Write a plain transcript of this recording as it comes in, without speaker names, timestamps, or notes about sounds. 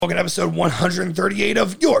Welcome to episode 138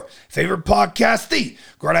 of your favorite podcast, the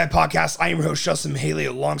Grow Diet Podcast. I am your host, Justin Haley,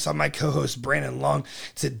 alongside my co-host, Brandon Long.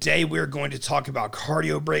 Today, we're going to talk about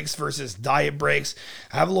cardio breaks versus diet breaks.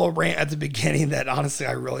 I have a little rant at the beginning that, honestly,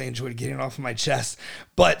 I really enjoyed getting off of my chest,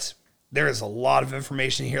 but there is a lot of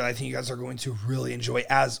information here that I think you guys are going to really enjoy,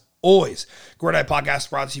 as always. Grow Diet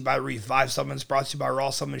Podcast brought to you by Revive Supplements, brought to you by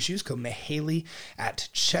Raw Supplements. Use code Mahaley at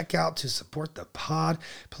checkout to support the pod.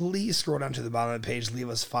 Please scroll down to the bottom of the page. Leave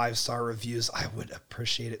us 5-star reviews. I would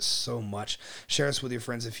appreciate it so much. Share us with your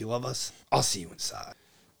friends if you love us. I'll see you inside.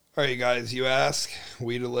 All right, guys, you ask,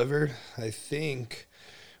 we delivered. I think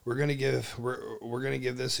we're gonna give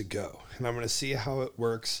this a go, and I'm gonna see how it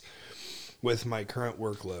works with my current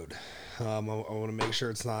workload. I want to make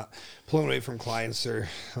sure it's not pulling away from clients or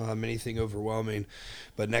anything overwhelming.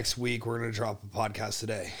 But next week, we're going to drop a podcast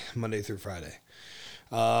today, Monday through Friday.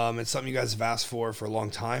 It's something you guys have asked for a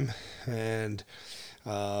long time. And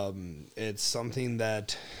it's something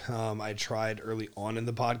that I tried early on in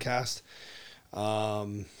the podcast.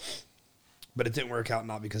 But it didn't work out,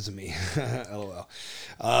 not because of me. LOL.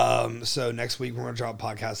 So next week, we're going to drop a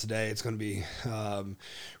podcast today. It's going to be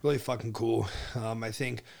really fucking cool. I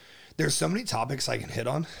think there's so many topics I can hit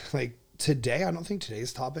on. Like today, I don't think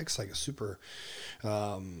today's topic's like a super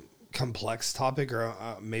complex topic, or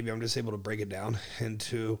maybe I'm just able to break it down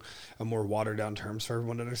into a more watered down terms for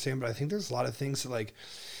everyone to understand. But I think there's a lot of things that like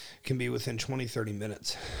can be within 20, 30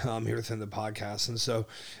 minutes here within the podcast. And so,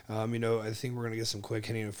 I think we're going to get some quick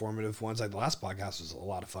hitting informative ones. Like the last podcast was a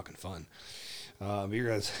lot of fucking fun. You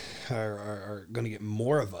guys are going to get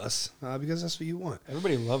more of us because that's what you want.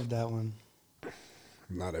 Everybody loved that one.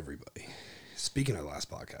 Not everybody. Speaking of the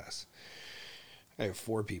last podcast, I have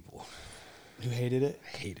 4 people who hated it.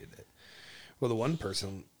 Hated it. Well, the one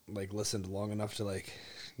person like listened long enough to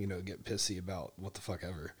get pissy about what the fuck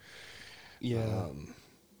ever. Yeah.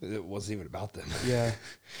 It wasn't even about them. Yeah.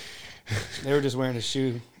 They were just wearing a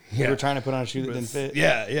shoe. They were trying to put on a shoe that didn't fit.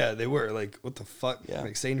 Yeah, they were. Like, what the fuck? Yeah.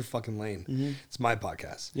 Like, stay in your fucking lane. Mm-hmm. It's my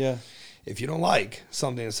podcast. Yeah. If you don't like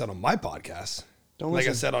something that's said on my podcast, don't like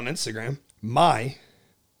listen. I said on Instagram,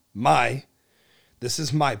 this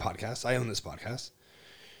is my podcast. I own this podcast.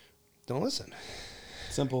 Don't listen.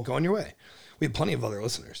 Simple. Go on your way. We have plenty of other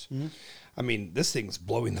listeners. Mm-hmm. I mean, this thing's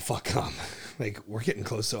blowing the fuck up. Like, we're getting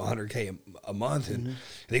close to 100K a month. And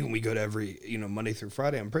I think when we go to every, Monday through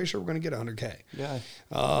Friday, I'm pretty sure we're going to get 100K. Yeah.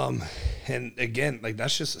 And again, like,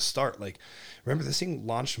 that's just a start. Like, remember, this thing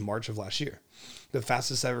launched in March of last year. The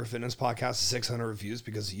fastest ever fitness podcast is 600 reviews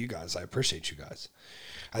because of you guys. I appreciate you guys.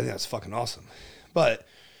 I think that's fucking awesome. But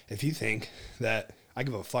if you think that I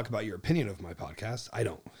give a fuck about your opinion of my podcast, I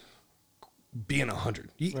don't. Being 100.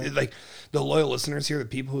 Right. Like, the loyal listeners here, the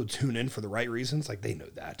people who tune in for the right reasons, like, they know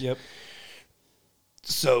that. Yep.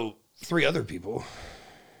 So 3 other people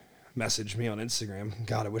messaged me on Instagram.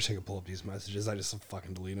 God, I wish I could pull up these messages. I just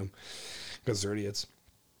fucking delete them because they're idiots.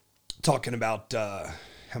 Talking about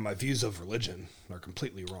how my views of religion are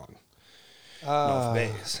completely wrong. Off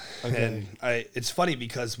base. Okay. And it's funny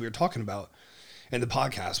because we were talking about in the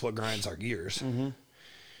podcast what grinds our gears. Mm-hmm.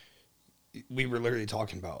 We were literally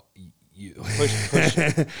talking about you.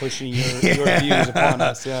 Pushing your views upon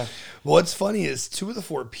us, yeah. What's funny is 2 of the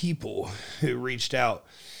 4 people who reached out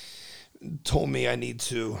told me I need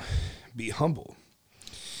to be humble.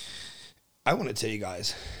 I want to tell you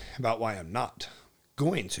guys about why I'm not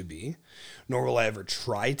going to be, nor will I ever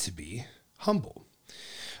try to be, humble.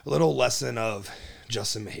 A little lesson of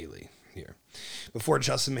Justin Mahaley here. Before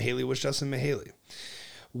Justin Mahaley was Justin Mahaley.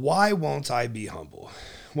 Why won't I be humble?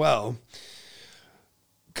 Well,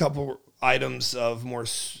 a couple items of more,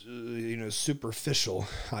 superficial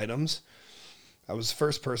items. I was the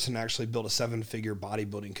first person to actually build a 7-figure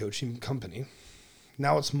bodybuilding coaching company.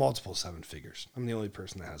 Now it's multiple 7 figures. I'm the only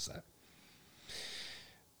person that has that.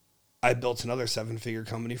 I built another 7-figure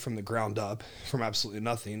company from the ground up, from absolutely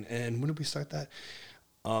nothing. And when did we start that?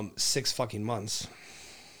 6 fucking months.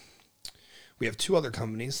 We have 2 other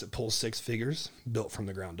companies that pull 6 figures, built from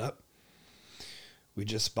the ground up. We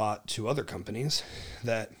just bought 2 other companies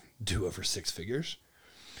that do over 6 figures.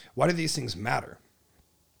 Why do these things matter?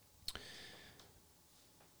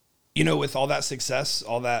 With all that success,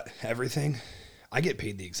 all that everything, I get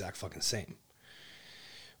paid the exact fucking same.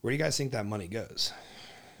 Where do you guys think that money goes?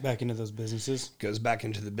 Back into those businesses. Goes back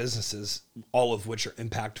into the businesses, all of which are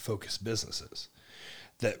impact-focused businesses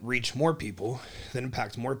that reach more people, that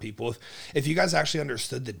impact more people. If you guys actually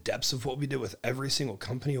understood the depths of what we did with every single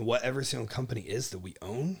company and what every single company is that we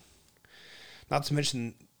own, not to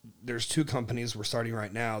mention there's 2 companies we're starting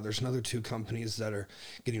right now. There's another 2 companies that are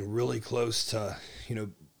getting really close to,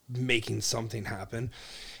 making something happen.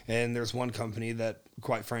 And there's one company that,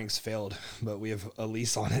 quite frank's failed, but we have a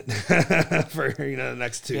lease on it for the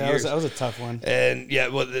next 2 years. That was a tough one. And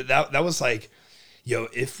well, that was like,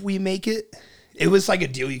 if we make it, it was like a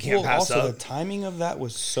deal you can't pass also, up. the timing of that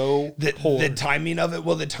was so poor. The timing of it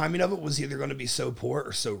was either going to be so poor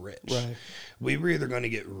or so rich. Right. We were either going to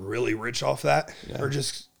get really rich off that or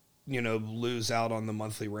just, lose out on the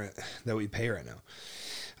monthly rent that we pay right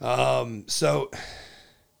now. So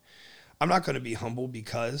I'm not going to be humble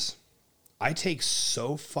because I take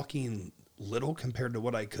so fucking little compared to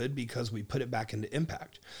what I could because we put it back into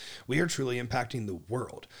impact. We are truly impacting the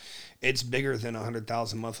world. It's bigger than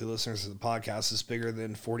 100,000 monthly listeners to the podcast. It's bigger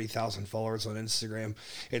than 40,000 followers on Instagram.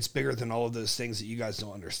 It's bigger than all of those things that you guys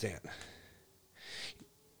don't understand.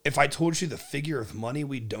 If I told you the figure of money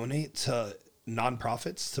we donate to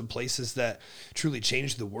nonprofits, to places that truly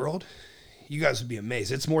change the world, you guys would be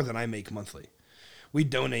amazed. It's more than I make monthly. We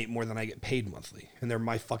donate more than I get paid monthly, and they're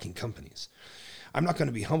my fucking companies. I'm not going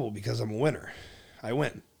to be humble because I'm a winner. I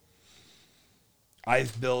win.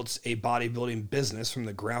 I've built a bodybuilding business from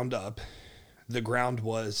the ground up. The ground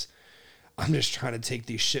was, I'm just trying to take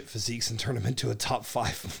these shit physiques and turn them into a top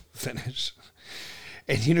 5 finish.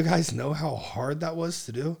 And you guys know how hard that was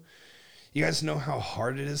to do? You guys know how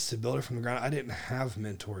hard it is to build it from the ground? I didn't have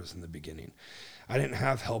mentors in the beginning. I didn't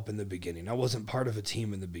have help in the beginning. I wasn't part of a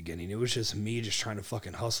team in the beginning. It was just me just trying to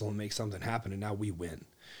fucking hustle and make something happen, and now we win.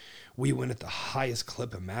 We win at the highest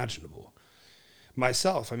clip imaginable.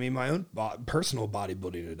 Myself, my own personal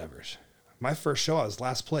bodybuilding endeavors. My first show, I was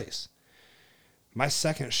last place. My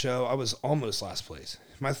second show, I was almost last place.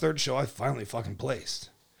 My third show, I finally fucking placed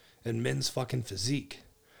in men's fucking physique.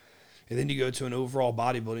 And then you go to an overall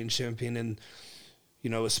bodybuilding champion in,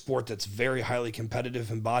 a sport that's very highly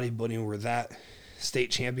competitive in bodybuilding, where that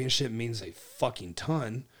state championship means a fucking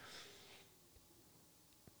ton.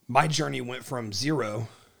 My journey went from 0,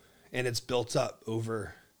 and it's built up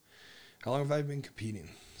over, how long have I been competing?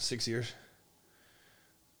 6 years?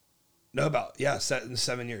 No,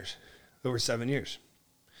 7 years. Over 7 years.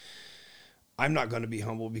 I'm not going to be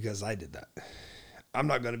humble because I did that. I'm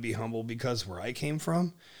not going to be humble because where I came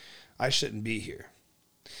from, I shouldn't be here.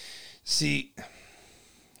 See,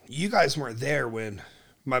 you guys weren't there when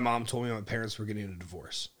my mom told me my parents were getting a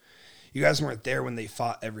divorce. You guys weren't there when they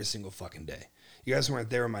fought every single fucking day. You guys weren't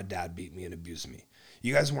there when my dad beat me and abused me.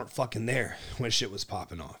 You guys weren't fucking there when shit was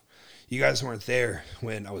popping off. You guys weren't there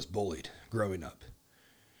when I was bullied growing up.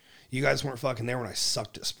 You guys weren't fucking there when I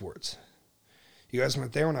sucked at sports. You guys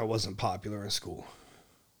weren't there when I wasn't popular in school.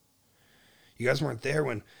 You guys weren't there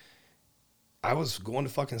when I was going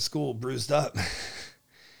to fucking school bruised up.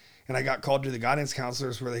 And I got called to the guidance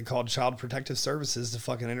counselors where they called Child Protective Services to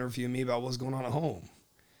fucking interview me about what's going on at home.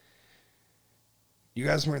 You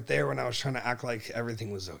guys weren't there when I was trying to act like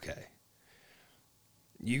everything was okay.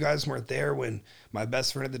 You guys weren't there when my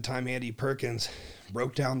best friend at the time, Andy Perkins,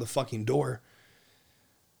 broke down the fucking door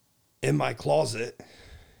in my closet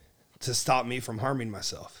to stop me from harming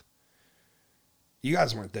myself. You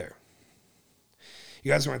guys weren't there.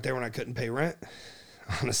 You guys weren't there when I couldn't pay rent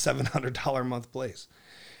on a $700 a month place.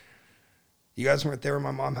 You guys weren't there when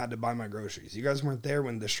my mom had to buy my groceries. You guys weren't there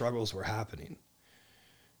when the struggles were happening.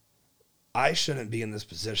 I shouldn't be in this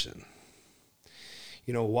position.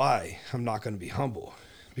 You know why I'm not going to be humble?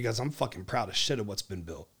 Because I'm fucking proud as shit of what's been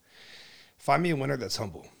built. Find me a winner that's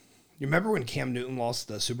humble. You remember when Cam Newton lost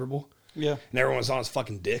the Super Bowl? Yeah. And everyone was on his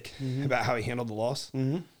fucking dick about how he handled the loss?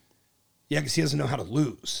 Mm-hmm. Yeah, because he doesn't know how to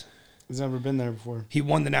lose. He's never been there before. He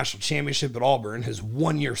won the national championship at Auburn, his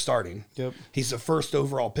 1 year starting. Yep. He's the first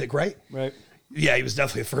overall pick, right? Right. Yeah, he was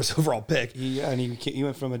definitely a first overall pick. He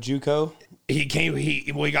went from a JUCO.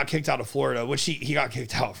 He got kicked out of Florida, which he got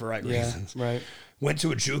kicked out for reasons. Right. Went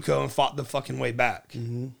to a JUCO and fought the fucking way back.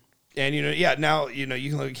 Mm-hmm. And, now, you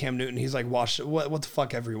can look at Cam Newton. He's like, what the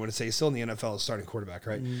fuck ever you want to say. He's still in the NFL as starting quarterback,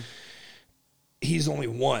 right? Mm-hmm. He's only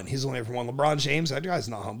won. He's only ever won. LeBron James, that guy's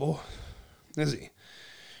not humble, is he?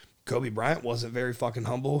 Kobe Bryant wasn't very fucking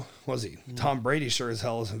humble, was he? Mm-hmm. Tom Brady sure as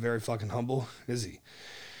hell isn't very fucking humble, is he?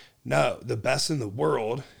 No, the best in the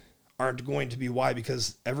world aren't going to be. Why?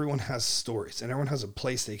 Because everyone has stories and everyone has a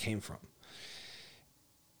place they came from.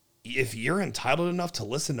 If you're entitled enough to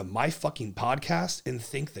listen to my fucking podcast and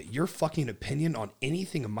think that your fucking opinion on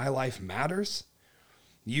anything in my life matters,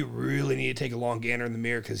 you really need to take a long gander in the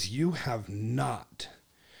mirror, because you have not.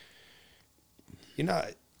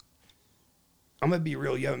 I'm going to be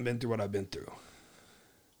real. You haven't been through what I've been through.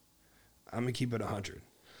 I'm going to keep it 100.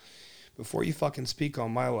 Before you fucking speak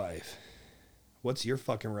on my life, what's your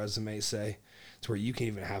fucking resume say to where you can't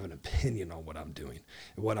even have an opinion on what I'm doing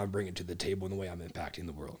and what I'm bringing to the table and the way I'm impacting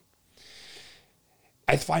the world?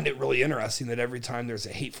 I find it really interesting that every time there's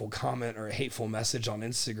a hateful comment or a hateful message on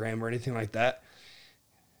Instagram or anything like that,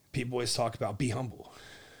 people always talk about be humble.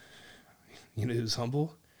 You know who's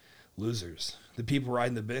humble? Losers. The people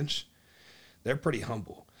riding the bench, they're pretty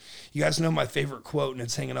humble. You guys know my favorite quote, and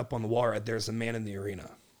it's hanging up on the wall right there. There's a man in the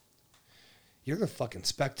arena. You're the fucking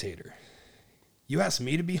spectator. You ask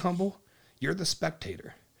me to be humble, you're the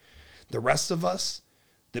spectator. The rest of us,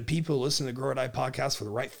 the people who listen to the Grow or Die podcast for the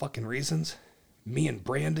right fucking reasons, me and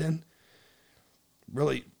Brandon,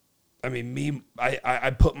 really, I mean, I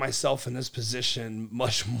put myself in this position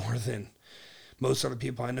much more than most other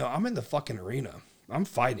people I know. I'm in the fucking arena. I'm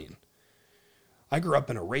fighting. I grew up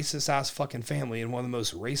in a racist ass fucking family in one of the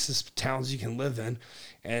most racist towns you can live in.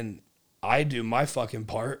 And I do my fucking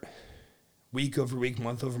part week over week,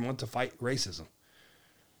 month over month to fight racism.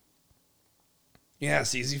 Yeah,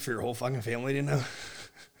 it's easy for your whole fucking family to know.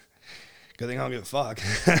 Good thing I don't give a fuck.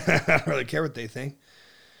 I don't really care what they think.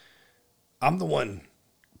 I'm the one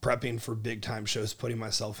prepping for big time shows, putting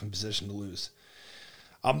myself in position to lose.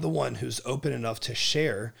 I'm the one who's open enough to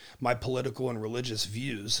share my political and religious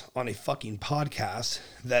views on a fucking podcast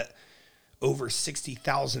that over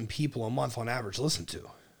 60,000 people a month on average listen to. You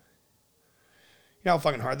know how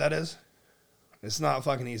fucking hard that is? It's not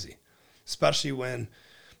fucking easy. Especially when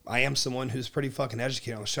I am someone who's pretty fucking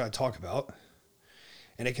educated on the show I talk about.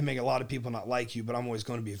 And it can make a lot of people not like you, but I'm always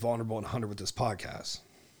going to be vulnerable and 100 with this podcast.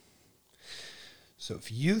 So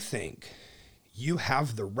if you think you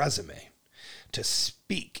have the resume to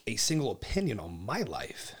speak a single opinion on my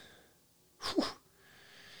life, whew,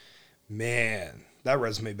 man, that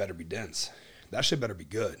resume better be dense. That shit better be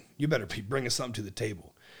good. You better be bringing something to the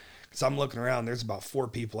table. Because I'm looking around, there's about 4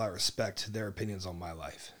 people I respect their opinions on my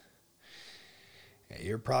life. And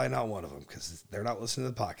you're probably not one of them because they're not listening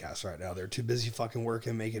to the podcast right now. They're too busy fucking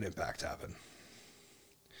working, making impact happen.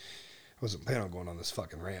 I wasn't planning on going on this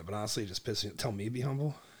fucking rant, but honestly, just pissing. Tell me to be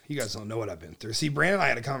humble. You guys don't know what I've been through. See, Brandon and I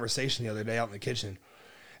had a conversation the other day out in the kitchen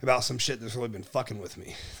about some shit that's really been fucking with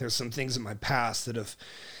me. There's some things in my past that have,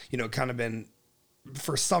 kind of been,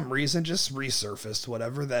 for some reason, just resurfaced,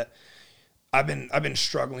 whatever, that I've been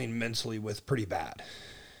struggling mentally with pretty bad.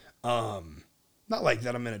 Not like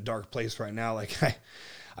that I'm in a dark place right now. Like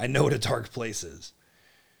I know what a dark place is.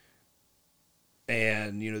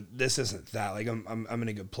 And, this isn't that. Like I'm in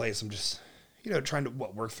a good place. I'm just, trying to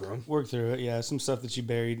work through them. Work through it, yeah. Some stuff that you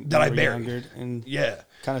buried. That I buried. And yeah.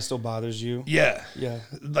 Kind of still bothers you. Yeah. Yeah.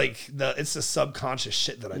 Like it's the subconscious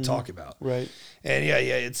shit that I talk about. Right. And yeah,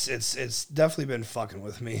 it's definitely been fucking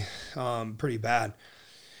with me pretty bad.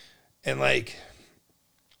 And like,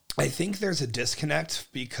 I think there's a disconnect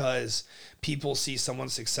because people see someone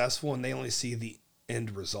successful and they only see the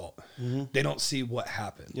end result. Mm-hmm. They don't see what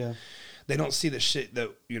happened. Yeah. They don't see the shit that,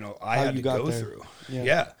 I had to go through.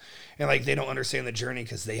 Yeah. And like, they don't understand the journey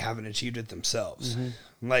because they haven't achieved it themselves.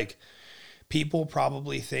 Mm-hmm. Like, people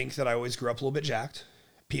probably think that I always grew up a little bit jacked.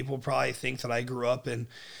 People probably think that I grew up and,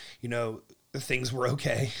 things were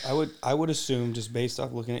okay. I would assume, just based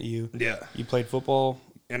off looking at you. Yeah. You played football.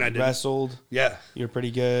 And I did. Wrestled. Yeah. You're pretty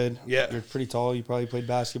good. Yeah. You're pretty tall. You probably played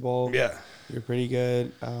basketball. Yeah. You're pretty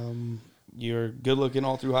good. You're good looking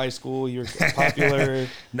all through high school. You're popular.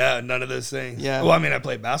 No, none of those things. Yeah. Well, I mean, I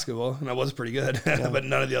played basketball and I was pretty good, but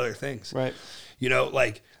none of the other things. Right.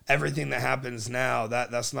 Like everything that happens now,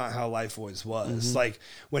 that's not how life always was. Mm-hmm. Like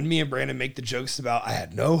when me and Brandon make the jokes about I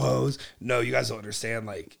had no hoes. No, you guys don't understand.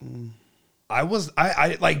 Like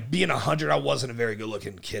I like being 100. I wasn't a very good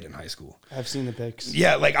looking kid in high school. I've seen the pics.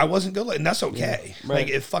 Yeah, like I wasn't good looking. That's okay. Yeah, right. Like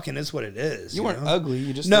it fucking is what it is. You weren't ugly.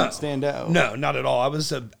 You just didn't stand out. No, not at all. I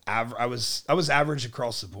was average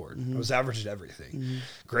across the board. Mm-hmm. I was average at everything. Mm-hmm.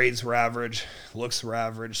 Grades were average. Looks were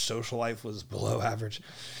average. Social life was below average.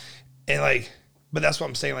 And like, but that's what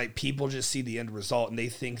I'm saying. Like people just see the end result and they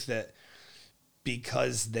think that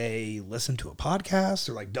because they listen to a podcast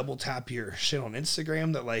or like double tap your shit on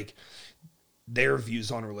Instagram that like their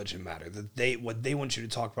views on religion matter, that what they want you to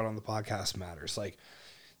talk about on the podcast matters. Like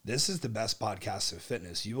this is the best podcast of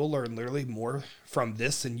fitness. You will learn literally more from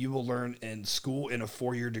this than you will learn in school in a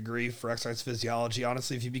 4-year degree for exercise physiology.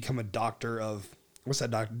 Honestly, if you become a doctor of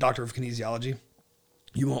doctor of kinesiology,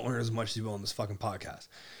 you won't learn as much as you will on this fucking podcast.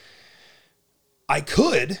 I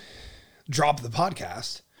could drop the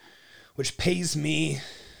podcast, which pays me,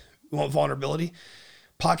 you want vulnerability?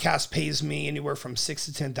 Podcast pays me anywhere from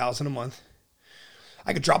 $6,000 to $10,000 a month.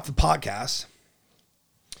 I could drop the podcast.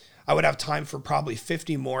 I would have time for probably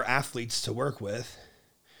 50 more athletes to work with.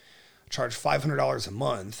 Charge $500 a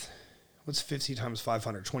month. What's 50 times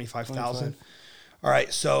 500? 25,000. All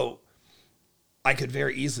right. So I could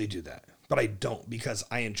very easily do that. but I don't, because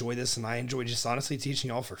I enjoy this and I enjoy just honestly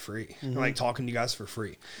teaching y'all for free. And like talking to you guys for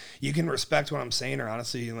free. You can respect what I'm saying, or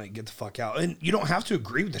honestly, you can like get the fuck out. And you don't have to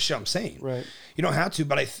agree with the shit I'm saying. Right. You don't have to,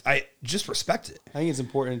 but I just respect it. I think it's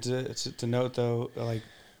important to note though, like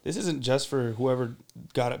this isn't just for whoever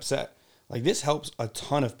got upset. Like this helps a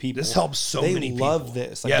ton of people. This helps so many people. They love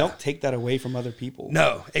this. Like don't take that away from other people.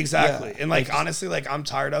 No, exactly. Yeah. And like honestly, like I'm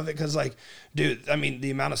tired of it because like, dude, I mean,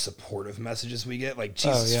 the amount of supportive messages we get, like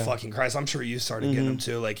Jesus fucking Christ, I'm sure you started getting them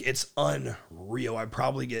too. Like it's unreal. I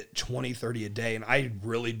probably get 20, 30 a day, and I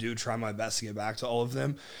really do try my best to get back to all of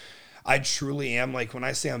them. I truly am. Like when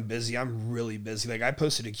I say I'm busy, I'm really busy. Like I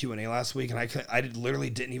posted a Q&A last week, and I literally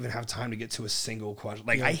didn't even have time to get to a single question.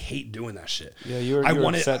 Like I hate doing that shit. Yeah, you were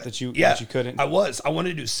upset that you couldn't. I wanted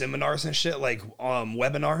to do seminars and shit, like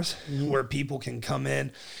webinars where people can come in.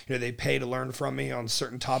 You know, they pay to learn from me on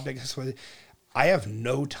certain topics. I have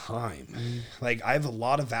no time. Like I have a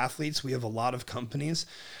lot of athletes. We have a lot of companies,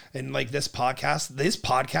 and like this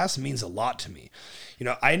podcast means a lot to me. You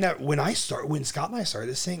know, when Scott and I started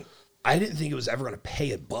this thing, I didn't think it was ever going to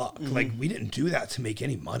pay a buck. Like we didn't do that to make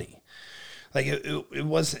any money. Like it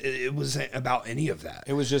wasn't about any of that.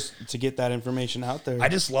 It was just to get that information out there. I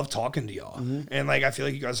just love talking to y'all. And like, I feel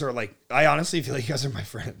like you guys are like, I honestly feel like you guys are my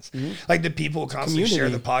friends. Like the people who constantly share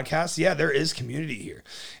the podcast. Yeah, there is community here,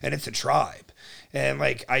 and it's a tribe. And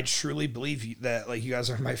like, I truly believe that like you guys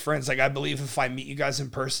are my friends. Like I believe if I meet you guys in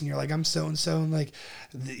person, you're like, I'm so-and-so. And like,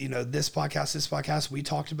 you know, this podcast, we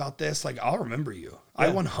talked about this. Like, I'll remember you. Yeah.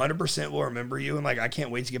 I 100% will remember you. And like, I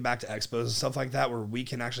can't wait to get back to expos and stuff like that, where we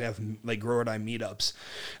can actually have like Grow or Die meetups.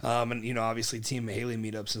 And you know, obviously Team Haley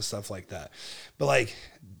meetups and stuff like that. But like,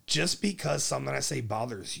 just because something I say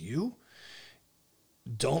bothers you,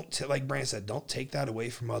 like Brandon said, don't take that away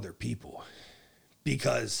from other people,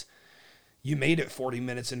 because you made it 40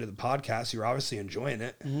 minutes into the podcast. You're obviously enjoying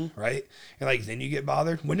it, right? And like, then you get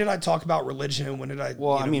bothered. When did I talk about religion? And when did I?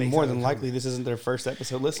 Well, I mean, more than likely, this isn't their first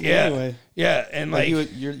episode listening anyway. Yeah, and like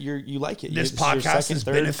you like it. This podcast is has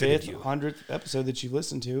benefited you. 100th episode that you've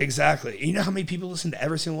listened to. Exactly. And you know how many people listen to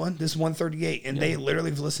every single one? This is 138, and they literally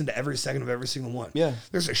have listened to every second of every single one. Yeah,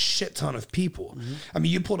 there's a shit ton of people. I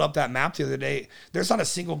mean, you pulled up that map the other day. There's not a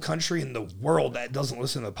single country in the world that doesn't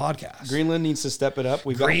listen to the podcast. Greenland needs to step it up.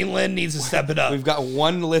 Greenland needs to step it up. We've got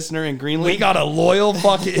one listener in Greenland. We got a loyal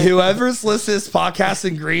fucking whoever's listening to this podcast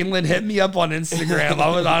in Greenland. Hit me up on Instagram.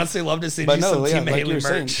 I would honestly love to send you some Team Haley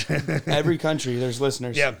merch. Every country, there's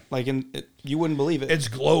listeners. Yeah, like you wouldn't believe it. It's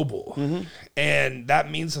global, and that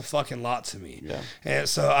means a fucking lot to me. Yeah, and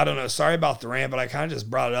so I don't know. Sorry about the rant, but I kind of just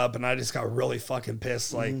brought it up, and I just got really fucking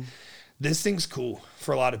pissed. Like this thing's cool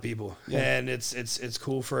for a lot of people, and it's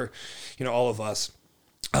cool for all of us.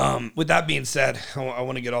 With that being said, I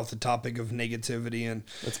want to get off the topic of negativity and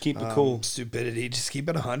let's keep it cool. Stupidity. Just keep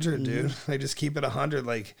it 100, dude. Like, just keep it 100.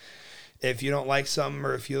 Like, if you don't like something,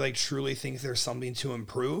 or if you like truly think there's something to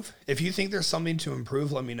improve, if you think there's something to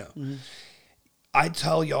improve, let me know. I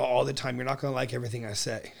tell y'all all the time, you're not going to like everything I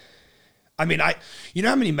say. I mean, you know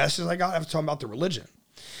how many messages I got after talking about the religion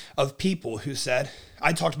of people who said,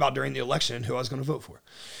 I talked about during the election who I was going to vote for,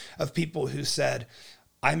 of people who said,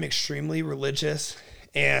 I'm extremely religious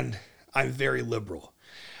and I'm very liberal.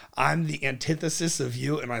 I'm the antithesis of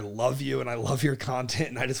you, and I love you, and I love your content,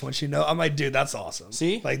 and I just want you to know. I'm like, dude, that's awesome.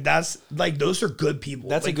 See? Like, that's, like, those are good people.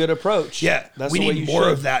 That's like, a good approach. Yeah. We need more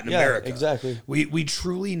of that in America. Exactly. We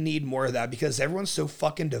truly need more of that, because everyone's so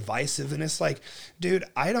fucking divisive, and it's like, dude,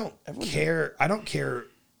 I don't care. I don't care,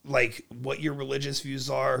 like, what your religious views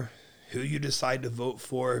are, who you decide to vote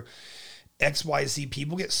for, XYZ.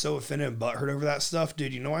 People get so offended and butthurt over that stuff.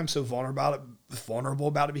 Dude, you know why I'm so vulnerable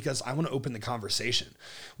about it? Because I want to open the conversation.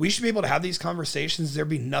 We should be able to have these conversations. There'd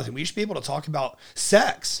be nothing. We should be able to talk about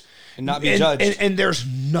sex and not be judged. And there's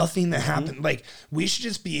nothing that happened. Like, we should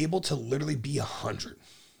just be able to literally be 100.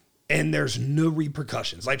 And there's no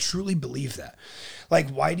repercussions. I truly believe that. Like,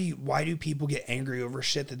 why do people get angry over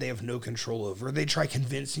shit that they have no control over? They try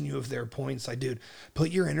convincing you of their points. Like, dude,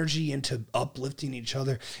 put your energy into uplifting each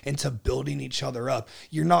other, into building each other up.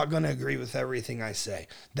 You're not going to agree with everything I say.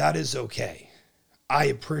 That is okay. I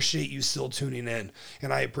appreciate you still tuning in,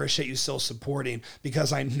 and I appreciate you still supporting,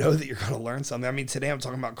 because I know that you're going to learn something. I mean, today I'm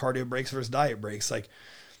talking about cardio breaks versus diet breaks. Like,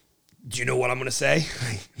 do you know what I'm going to say?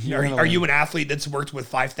 Are you an athlete that's worked with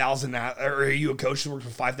 5,000, or are you a coach that's worked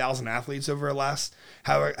with 5,000 athletes over the last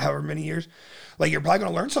however many years? Like, you're probably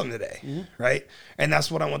going to learn something today, right? And that's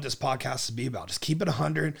what I want this podcast to be about. Just keep it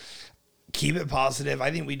 100, keep it positive. I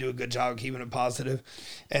think we do a good job of keeping it positive,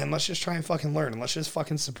 and let's just try and fucking learn, and let's just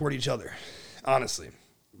fucking support each other. Honestly,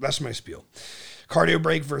 that's my spiel. cardio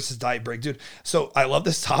break versus diet break, dude. So I love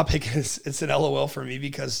this topic. It's an LOL for me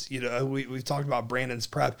because, we've talked about Brandon's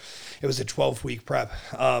prep. It was a 12-week prep.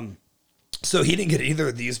 So he didn't get either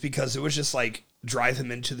of these because it was just like drive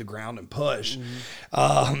him into the ground and push.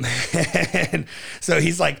 And so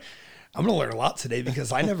he's like, I'm going to learn a lot today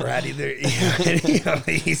because I never had either any of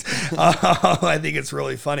these. I think it's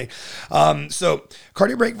really funny. So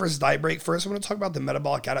cardio break versus diet break. First, I want to talk about the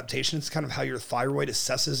metabolic adaptation. It's kind of how your thyroid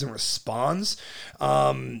assesses and responds,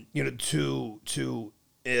 to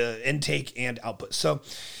intake and output. So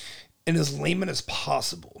in as layman as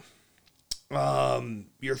possible,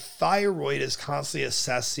 your thyroid is constantly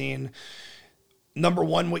assessing, number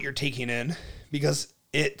one, what you're taking in, because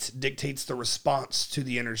it dictates the response to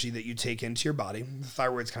the energy that you take into your body. The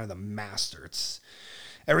thyroid's kind of the master.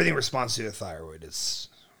 Everything responds to the thyroid. It's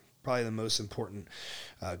probably the most important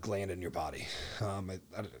gland in your body. I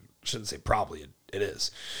shouldn't say probably, it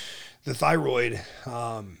is. The thyroid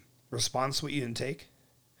responds to what you intake.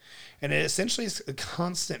 And it essentially is a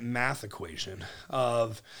constant math equation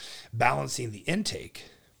of balancing the intake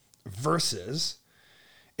versus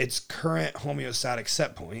its current homeostatic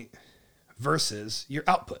set point versus your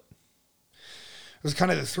output. There's kind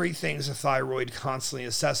of the three things the thyroid constantly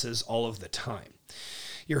assesses all of the time.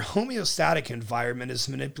 Your homeostatic environment is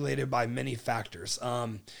manipulated by many factors.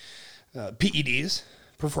 PEDs,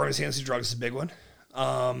 performance-enhancing drugs, is a big one.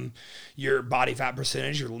 Your body fat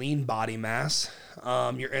percentage, your lean body mass,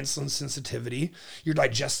 your insulin sensitivity, your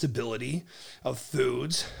digestibility of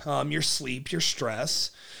foods, your sleep, your stress.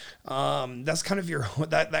 That's kind of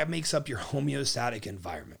that makes up your homeostatic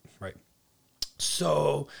environment, right?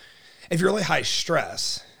 So if you're really high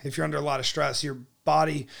stress, if you're under a lot of stress, your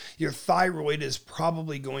thyroid is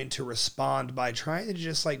probably going to respond by trying to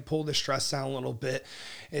just like pull the stress down a little bit.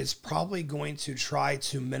 It's probably going to try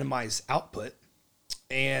to minimize output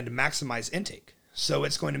and maximize intake. So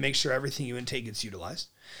it's going to make sure everything you intake gets utilized.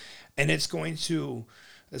 And it's going to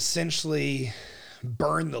essentially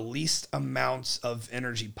burn the least amounts of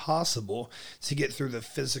energy possible to get through the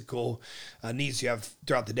physical needs you have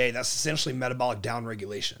throughout the day. That's essentially metabolic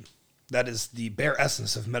downregulation. That is the bare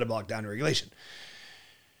essence of metabolic downregulation.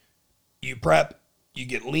 You prep, you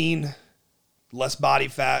get lean, less body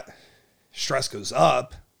fat, stress goes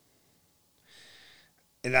up,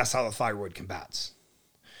 and that's how the thyroid combats.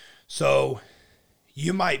 So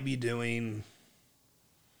you might be doing,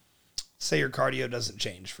 say your cardio doesn't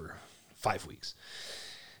change for 5 weeks.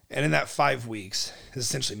 And in that 5 weeks, is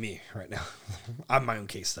essentially me right now. I'm my own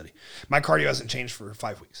case study. My cardio hasn't changed for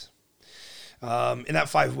 5 weeks. In that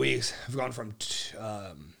 5 weeks, I've gone from,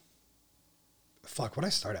 what did I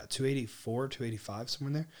start at? 284, 285, somewhere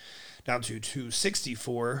in there, down to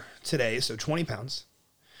 264 today, so 20 pounds.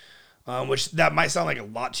 Which that might sound like a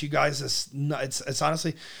lot to you guys. It's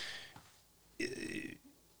honestly,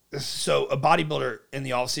 so a bodybuilder in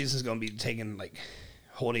the off season is going to be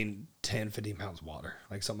holding 10, 15 pounds of water,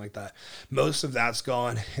 like something like that. Most of that's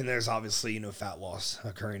gone. And there's obviously, fat loss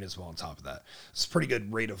occurring as well on top of that. It's a pretty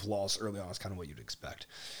good rate of loss early on. It's kind of what you'd expect.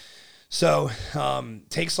 So,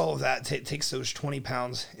 takes all of that, takes those 20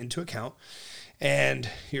 pounds into account. And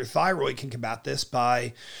your thyroid can combat this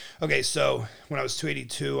by, so when I was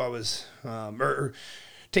 282, I was,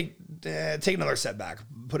 take another step back,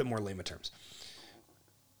 put it more layman terms.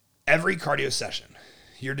 Every cardio session,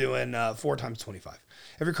 you're doing 4 times 25.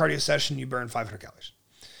 Every cardio session, you burn 500 calories.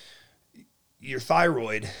 Your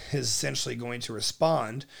thyroid is essentially going to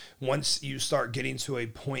respond once you start getting to a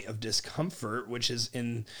point of discomfort, which is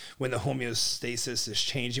when the homeostasis is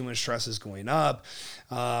changing, when stress is going up,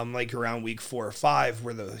 like around week 4 or 5,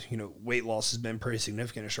 where the weight loss has been pretty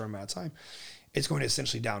significant in a short amount of time. It's going to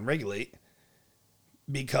essentially downregulate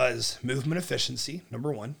because movement efficiency,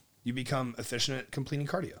 number one, you become efficient at completing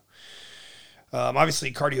cardio.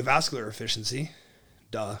 Obviously, cardiovascular efficiency,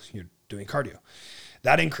 you're doing cardio.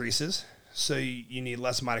 That increases, so you need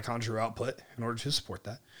less mitochondrial output in order to support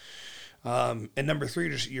that. And number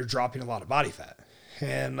 3, you're dropping a lot of body fat.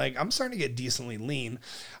 And I'm starting to get decently lean.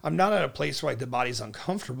 I'm not at a place where the body's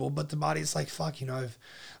uncomfortable, but the body's like, fuck,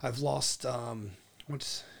 I've lost,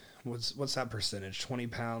 what's that percentage? 20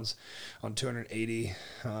 pounds on 280.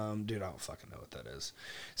 Dude, I don't fucking know what that is.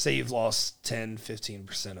 Say you've lost 10,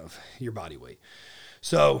 15% of your body weight.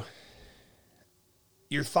 So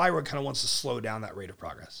your thyroid kind of wants to slow down that rate of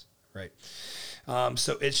progress, right?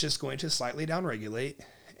 So it's just going to slightly downregulate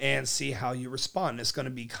and see how you respond. It's going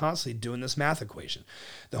to be constantly doing this math equation.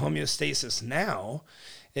 The homeostasis now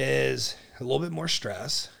is a little bit more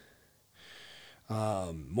stress,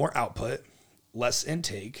 more output, less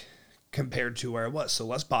intake compared to where it was. So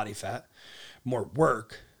less body fat, more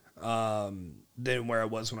work, than where I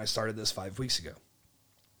was when I started this 5 weeks ago.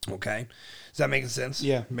 Okay. Is that making sense?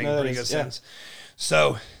 Yeah. Making pretty good sense.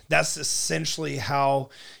 So that's essentially how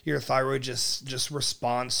your thyroid just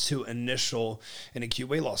responds to initial and acute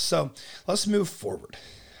weight loss. So let's move forward.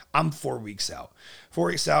 I'm 4 weeks out. 4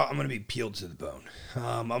 weeks out, I'm going to be peeled to the bone.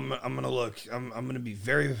 I'm going to be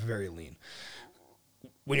very, very lean.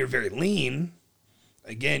 When you're very lean,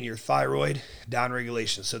 again, your thyroid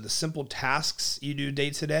downregulation. So the simple tasks you do day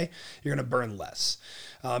to day, you're going to burn less.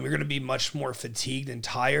 You're going to be much more fatigued and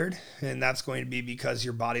tired, and that's going to be because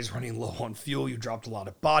your body's running low on fuel. You dropped a lot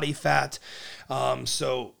of body fat.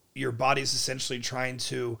 So your body's essentially trying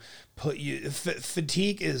to put you...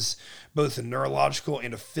 Fatigue is both a neurological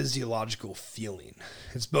and a physiological feeling.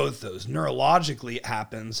 It's both those. Neurologically, it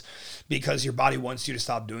happens because your body wants you to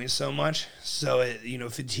stop doing so much. So,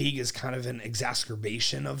 fatigue is kind of an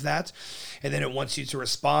exacerbation of that. And then it wants you to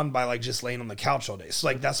respond by, just laying on the couch all day.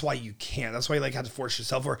 So, that's why you can't. That's why you, have to force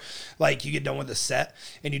yourself. Or, you get done with a set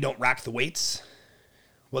and you don't rack the weights.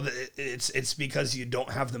 Well, it's because you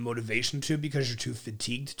don't have the motivation to, because you're too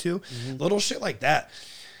fatigued to. Mm-hmm. Little shit like that.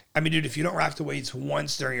 I mean, dude, if you don't rack the weights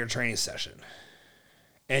once during your training session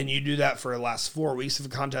and you do that for the last 4 weeks of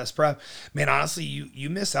contest prep, man, honestly, you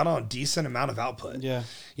miss out on a decent amount of output. Yeah.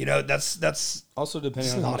 That's also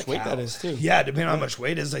depending on how much weight that is too. Yeah, depending on how much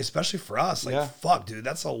weight it is, especially for us. Yeah. Fuck, dude,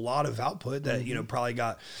 that's a lot of output that, probably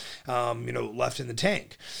got, left in the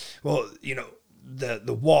tank. Well,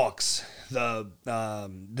 the walks,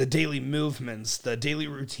 the daily movements, the daily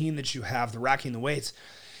routine that you have, the racking the weights,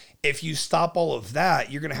 if you stop all of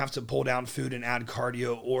that, you're going to have to pull down food and add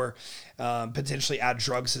cardio or potentially add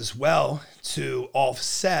drugs as well to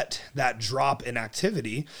offset that drop in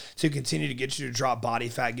activity to continue to get you to drop body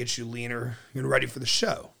fat, get you leaner and ready for the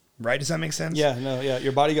show. Right? Does that make sense? Yeah, no, yeah.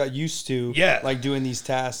 Your body got used to doing these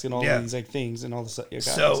tasks and all these things and all this stuff.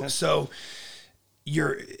 So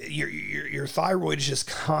your thyroid is just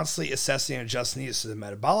constantly assessing and adjusting these to the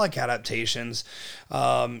metabolic adaptations.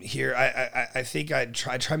 Here, I think I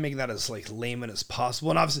try making that as layman as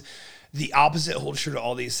possible, and obviously the opposite holds true to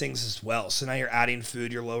all these things as well. So now you're adding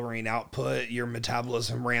food, you're lowering output, your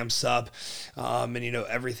metabolism ramps up, and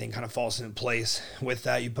everything kind of falls into place with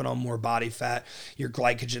that. You put on more body fat, your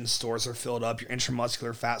glycogen stores are filled up, your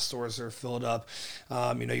intramuscular fat stores are filled up,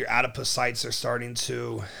 your adipocytes are starting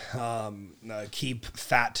to keep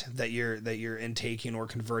fat that you're intaking or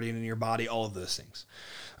converting in your body, all of those things.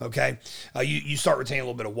 Okay, you start retaining a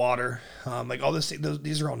little bit of water, all this.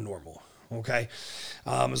 These are all normal. Okay,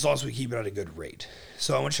 as long as we keep it at a good rate.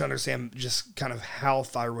 So I want you to understand just kind of how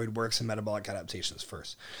thyroid works and metabolic adaptations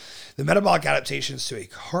first. The metabolic adaptations to a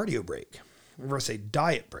cardio break versus a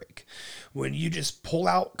diet break. When you just pull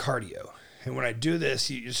out cardio, and when I do this,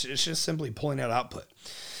 it's just simply pulling out output.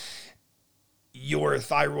 Your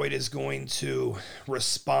thyroid is going to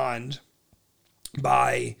respond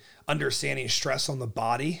by understanding stress on the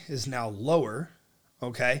body is now lower,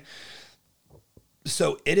 okay?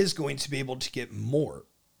 So it is going to be able to get more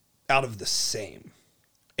out of the same.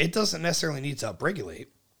 It doesn't necessarily need to upregulate.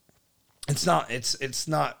 It's not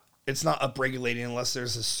upregulating unless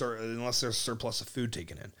there's a surplus of food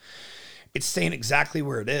taken in. It's staying exactly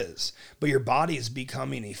where it is, but your body is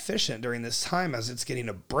becoming efficient during this time as it's getting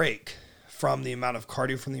a break from the amount of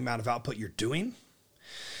cardio, from the amount of output you're doing.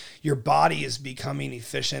 Your body is becoming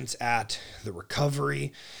efficient at the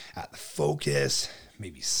recovery, at the focus,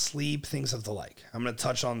 maybe sleep, things of the like. I'm going to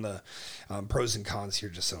touch on the pros and cons here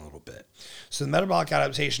just in a little bit. So the metabolic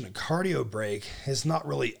adaptation to cardio break is not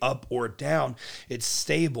really up or down. It's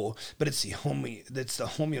stable, but it's the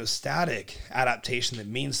homeostatic adaptation that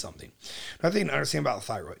means something. Another thing to understand about the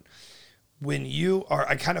thyroid. When you are,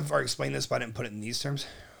 I kind of already explained this, but I didn't put it in these terms.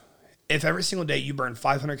 If every single day you burn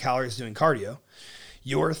 500 calories doing cardio,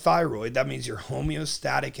 your thyroid, that means your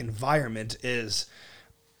homeostatic environment is,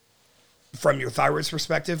 from your thyroid's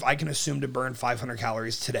perspective, I can assume to burn 500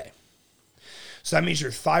 calories today. So that means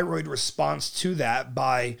your thyroid responds to that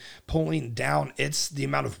by pulling down the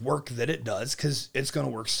amount of work that it does, because it's going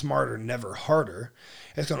to work smarter, never harder.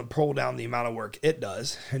 It's going to pull down the amount of work it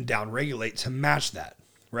does and down-regulate to match that,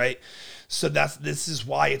 right? So this is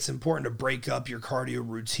why it's important to break up your cardio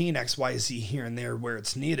routine, X, Y, Z here and there where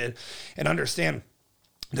it's needed, and understand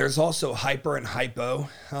there's also hyper and hypo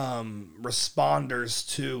responders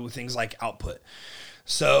to things like output.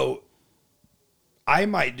 So I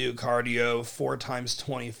might do cardio 4 times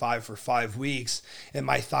 25 for 5 weeks, and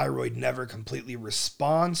my thyroid never completely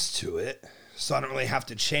responds to it. so I don't really have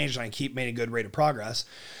to change and I keep making a good rate of progress.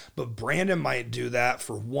 But Brandon might do that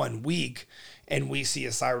for 1 week and we see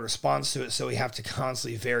a thyroid response to it, so we have to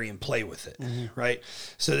constantly vary and play with it, right?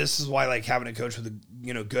 So this is why like having a coach with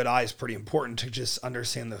a good eye is pretty important to just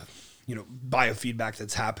understand the biofeedback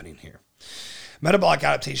that's happening here. Metabolic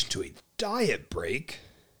adaptation to a diet break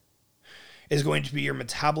is going to be your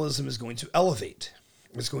metabolism is going to elevate.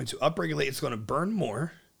 It's going to upregulate. It's going to burn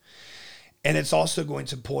more. And it's also going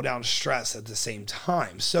to pull down stress at the same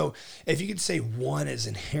time. So if you could say one is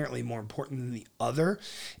inherently more important than the other,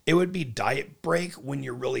 it would be diet break when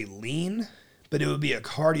you're really lean, but it would be a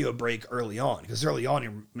cardio break early on. Because early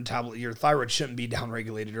on, your thyroid shouldn't be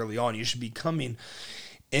downregulated early on. You should be coming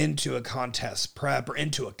into a contest prep or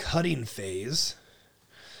into a cutting phase,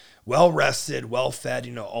 well rested, well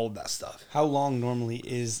fed, all of that stuff. How long normally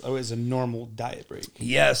is a normal diet break?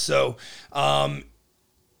 Yeah, so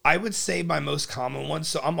I would say my most common one,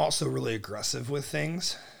 so I'm also really aggressive with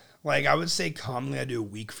things. Like I would say commonly I do a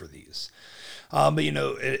week for these. But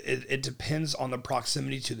it depends on the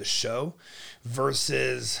proximity to the show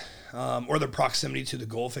versus, or the proximity to the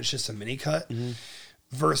goal if it's just a mini cut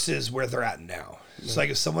versus where they're at now. It's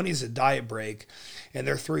like if someone needs a diet break and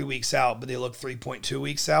they're 3 weeks out, but they look 3.2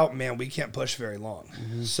 weeks out, man, we can't push very long.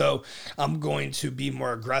 So I'm going to be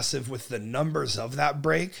more aggressive with the numbers of that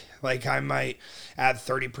break. Like I might add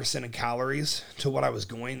 30% of calories to what I was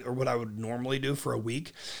going or what I would normally do for a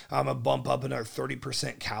week. I'm going to bump up another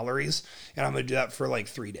 30% calories and I'm going to do that for like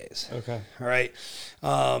 3 days. Okay. All right.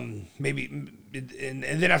 Maybe, and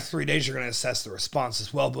then after 3 days, you're going to assess the response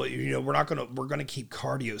as well. But we're going to keep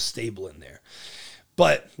cardio stable in there.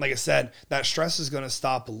 But like I said, that stress is going to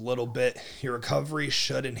stop a little bit. Your recovery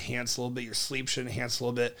should enhance a little bit. Your sleep should enhance a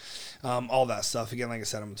little bit. All that stuff. Again, like I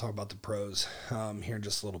said, I'm going to talk about the pros here in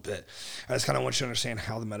just a little bit. I just kind of want you to understand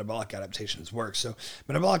how the metabolic adaptations work. So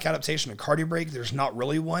metabolic adaptation and cardio break, there's not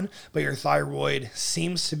really one, but your thyroid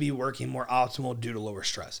seems to be working more optimal due to lower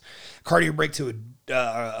stress. Cardio break to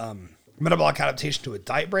a metabolic adaptation to a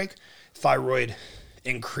diet break, thyroid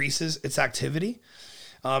increases its activity.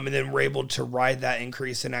 And then we're able to ride that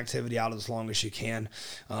increase in activity out as long as you can,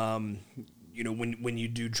 when you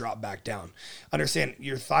do drop back down. Understand,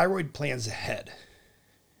 your thyroid plans ahead,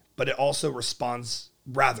 but it also responds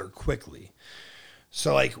rather quickly.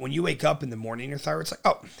 So, like, when you wake up in the morning, your thyroid's like,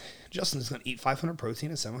 oh, Justin's going to eat 500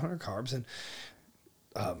 protein and 700 carbs and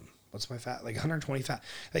what's my fat? Like 120 fat.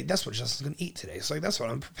 Like that's what Justin's going to eat today. So like that's what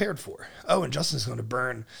I'm prepared for. Oh, and Justin's going to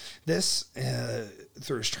burn this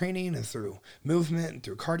through his training and through movement and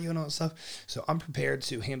through cardio and all that stuff. So I'm prepared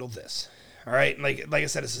to handle this. All right. Like I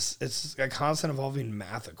said, it's a constant evolving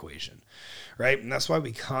math equation, right? And that's why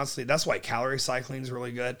that's why calorie cycling is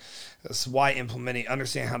really good. That's why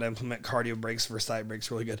understand how to implement cardio breaks versus diet breaks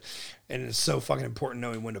is really good. And it's so fucking important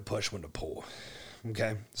knowing when to push, when to pull.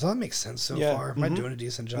 Okay. So that makes sense so far. Am I doing a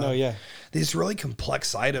decent job? No, yeah. These really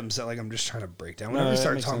complex items that like I'm just trying to break down. Whenever we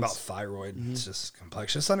start talking about thyroid, it's just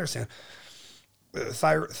complex. Just understand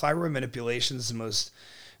thyroid manipulation is the most,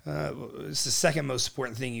 it's the second most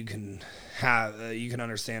important thing you can have, you can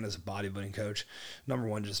understand as a bodybuilding coach. Number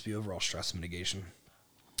one, just be overall stress mitigation.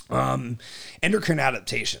 Endocrine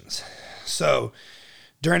adaptations. So,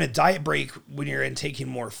 during a diet break, when you're taking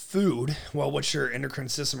more food, well, what's your endocrine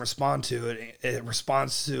system respond to? It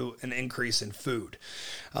responds to an increase in food.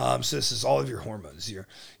 So this is all of your hormones, your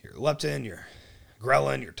leptin, your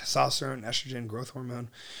ghrelin, your testosterone, estrogen, growth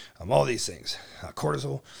hormone, all these things,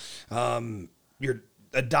 cortisol.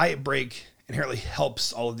 A diet break inherently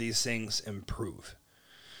helps all of these things improve.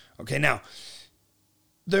 Okay, now,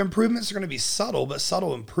 the improvements are going to be subtle, but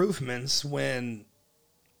subtle improvements when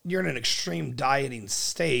you're in an extreme dieting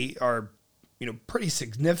state are, pretty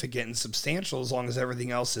significant and substantial as long as everything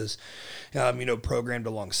else is, programmed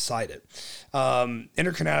alongside it.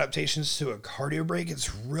 Endocrine adaptations to a cardio break,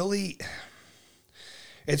 it's really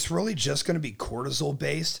just going to be cortisol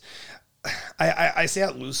based. I say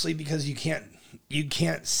that loosely because you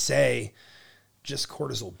can't say just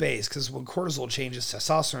cortisol based, because when cortisol changes,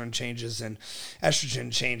 testosterone changes and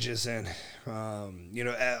estrogen changes and,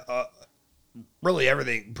 really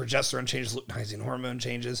everything, progesterone changes, luteinizing hormone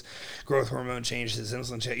changes, growth hormone changes,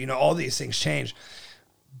 insulin changes, all these things change.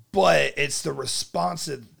 But it's the response,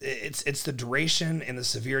 it's the duration and the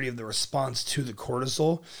severity of the response to the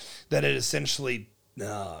cortisol that it essentially,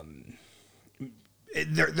 they're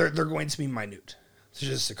going to be minute. It's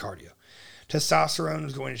just a cardio. Testosterone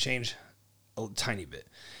is going to change a tiny bit.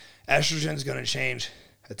 Estrogen is going to change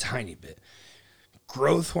a tiny bit.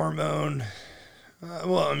 Growth hormone,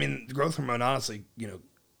 growth hormone, honestly,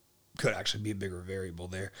 could actually be a bigger variable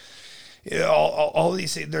there. all of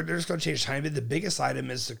these things, they're just going to change time. But the biggest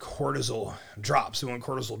item is the cortisol drops. So when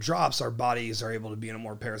cortisol drops, our bodies are able to be in a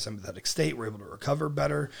more parasympathetic state. We're able to recover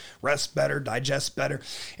better, rest better, digest better.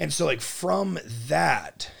 And so like from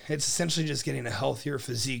that, it's essentially just getting a healthier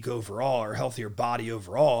physique overall, or healthier body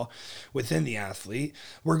overall within the athlete.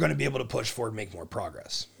 We're going to be able to push forward, make more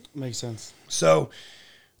progress. Makes sense. So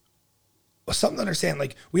something to understand,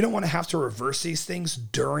 like we don't want to have to reverse these things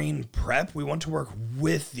during prep. We want to work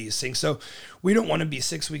with these things. So we don't want to be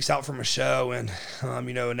 6 weeks out from a show and,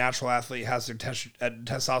 a natural athlete has their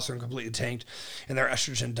testosterone completely tanked and they're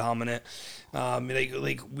estrogen dominant.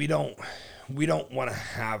 We don't want to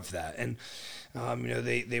have that. And,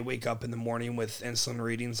 they wake up in the morning with insulin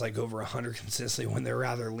readings like over 100 consistently when they're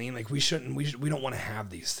rather lean. Like we don't want to have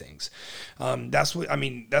these things.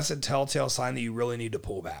 That's a telltale sign that you really need to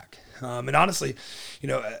pull back. And honestly,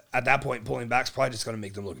 at that point, pulling back is probably just going to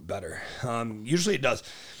make them look better. Usually it does.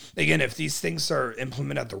 Again, if these things are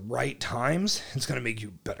implemented at the right times, it's going to make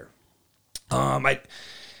you better.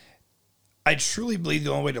 I truly believe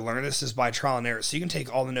the only way to learn this is by trial and error. So you can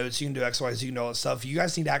take all the notes, you can do X, Y, Z, you can do all that stuff. You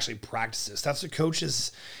guys need to actually practice this. That's the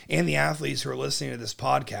coaches and the athletes who are listening to this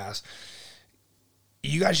podcast.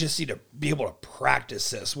 You guys just need to be able to practice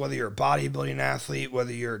this, whether you're a bodybuilding athlete,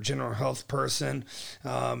 whether you're a general health person,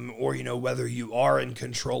 or, whether you are in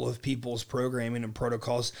control of people's programming and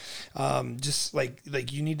protocols. Just like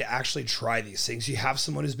you need to actually try these things. You have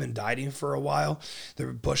someone who's been dieting for a while,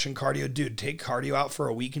 they're pushing cardio. Dude, take cardio out for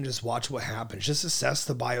a week and just watch what happens. Just assess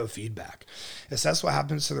the biofeedback. Assess what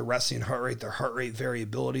happens to their resting heart rate, their heart rate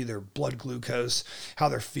variability, their blood glucose, how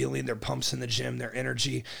they're feeling, their pumps in the gym, their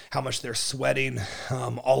energy, how much they're sweating,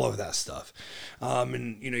 all of that stuff.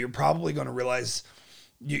 You're probably going to realize,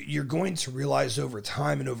 you're going to realize over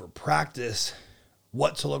time and over practice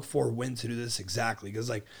what to look for, when to do this exactly. Because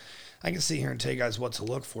I can sit here and tell you guys what to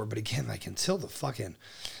look for, but again, until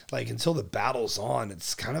the battle's on,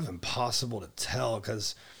 it's kind of impossible to tell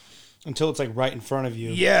because until it's right in front of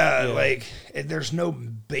you. Yeah. There's no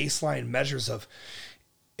baseline measures of,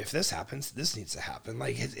 if this happens, this needs to happen.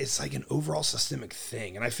 It's like an overall systemic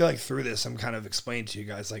thing. And I feel like through this, I'm kind of explaining to you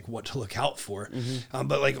guys what to look out for. Mm-hmm.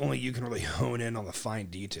 But only you can really hone in on the fine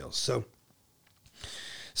details. So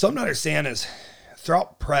something to understand is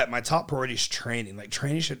throughout prep, my top priority is training.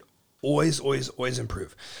 Training should always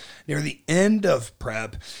improve. Near the end of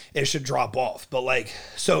prep, it should drop off. But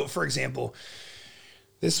so for example,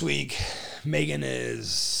 this week, Megan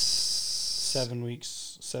is 7 weeks.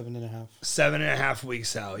 7.5. 7.5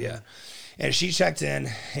 weeks out, yeah. And she checked in,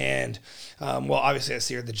 and obviously I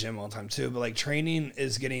see her at the gym all the time too, but training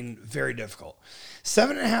is getting very difficult.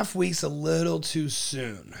 7.5 weeks, a little too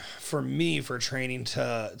soon for me for training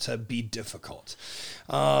to be difficult.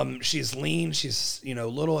 She's lean, she's a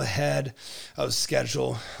little ahead of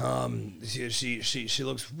schedule. She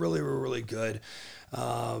looks really, really good.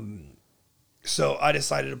 So I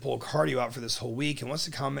decided to pull cardio out for this whole week. And what's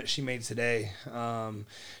the comment she made today?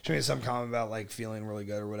 She made some comment about feeling really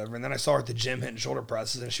good or whatever. And then I saw her at the gym hitting shoulder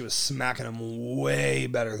presses, and she was smacking them way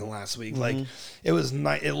better than last week. Mm-hmm. It was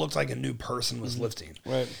it looked like a new person was mm-hmm. lifting.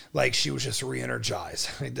 Right. She was just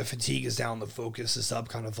re-energized. The fatigue is down, the focus is up,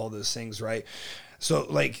 kind of all those things, right? So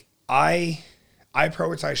I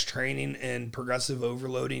prioritize training and progressive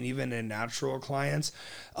overloading, even in natural clients,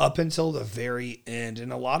 up until the very end.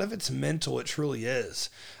 And a lot of it's mental. It truly is.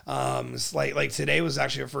 It's like today was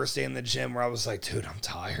actually the first day in the gym where I was like, dude, I'm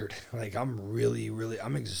tired. I'm really,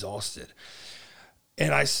 I'm exhausted.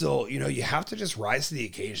 And I still, you have to just rise to the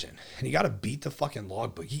occasion, and you got to beat the fucking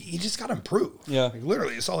logbook. You just got to improve. Yeah.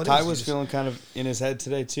 Literally, it's all it is. Ty was feeling kind of in his head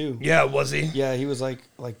today too. Yeah, was he? Yeah, he was like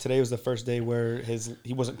today was the first day where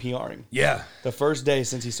he wasn't PRing. Yeah. The first day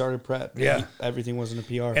since he started prep. Yeah. Everything wasn't a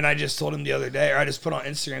PR. And I just told him the other day, or I just put on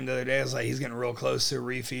Instagram the other day, I was like, he's getting real close to a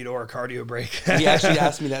refeed or a cardio break. He actually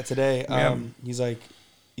asked me that today. Yeah. He's like,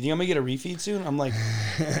 you think I'm gonna get a refeed soon? I'm like,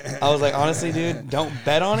 I was like, honestly, dude, don't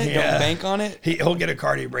bet on it. Yeah. Don't bank on it. He'll get a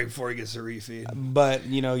cardio break before he gets a refeed. But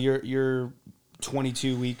your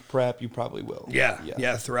 22-week prep, you probably will.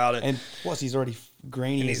 Yeah, throughout it. And plus, he's already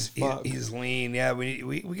grainy as fuck. He's lean. Yeah,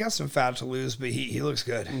 we got some fat to lose, but he looks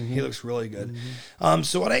good. Mm-hmm. He looks really good. Mm-hmm.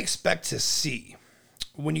 So what I expect to see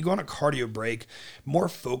when you go on a cardio break, more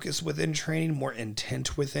focus within training, more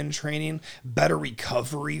intent within training, better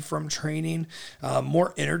recovery from training,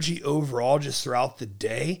 more energy overall just throughout the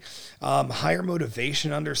day, higher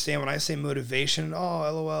motivation. Understand when I say motivation, oh,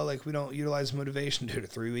 LOL, we don't utilize motivation, dude,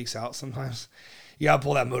 3 weeks out sometimes. you gotta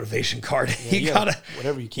pull that motivation card. Yeah, you gotta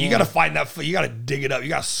whatever you can. You gotta find that. You gotta dig it up. You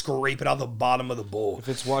gotta scrape it out the bottom of the bowl. If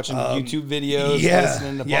it's watching YouTube videos, yeah,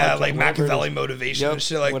 listening to like Machiavelli motivation and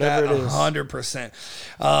shit like whatever that. it is. 100%.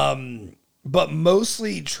 But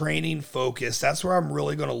mostly training focus. That's where I'm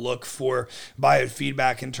really going to look for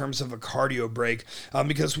biofeedback in terms of a cardio break,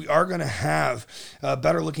 because we are going to have a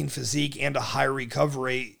better looking physique and a higher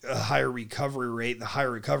recovery rate. The higher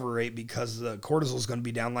recovery rate because the cortisol is going to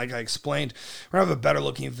be down. Like I explained, we're going to have a better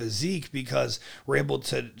looking physique because we're able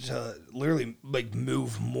to literally like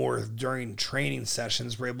move more during training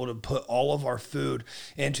sessions. We're able to put all of our food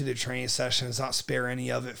into the training sessions, not spare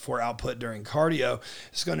any of it for output during cardio.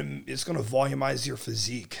 It's going to volumize your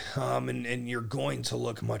physique, and you're going to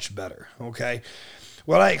look much better. Okay.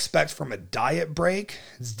 What I expect from a diet break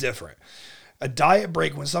is different. A diet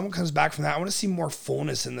break, when someone comes back from that, I want to see more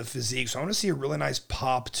fullness in the physique. So I want to see a really nice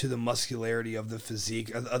pop to the muscularity of the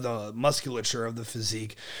physique, of the musculature of the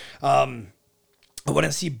physique. I want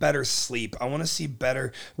to see better sleep. I want to see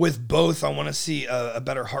better with both. I want to see a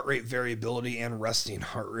better heart rate variability and resting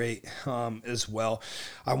heart rate as well.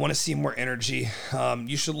 I want to see more energy.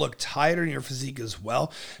 You should look tighter in your physique as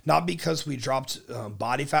well. Not because we dropped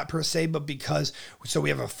body fat per se, but because we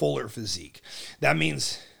have a fuller physique. That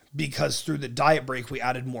means because through the diet break, we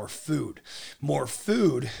added more food. More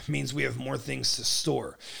food means we have more things to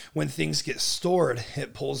store. When things get stored,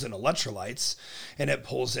 it pulls in electrolytes and it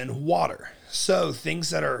pulls in water. So things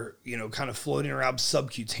that are, kind of floating around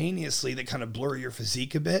subcutaneously that kind of blur your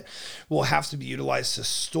physique a bit will have to be utilized to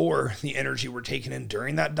store the energy we're taking in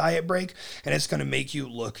during that diet break. And it's going to make you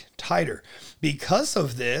look tighter. Because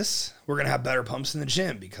of this, we're going to have better pumps in the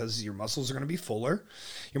gym because your muscles are going to be fuller.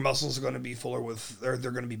 Your muscles are going to be fuller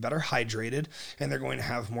they're going to be better hydrated, and they're going to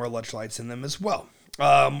have more electrolytes in them as well.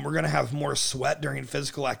 We're going to have more sweat during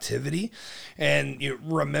physical activity. And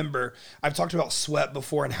remember, I've talked about sweat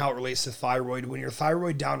before and how it relates to thyroid. When your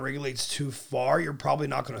thyroid downregulates too far, you're probably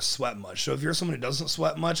not going to sweat much. So if you're someone who doesn't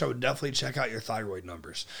sweat much, I would definitely check out your thyroid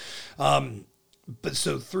numbers. But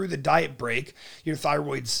so through the diet break, your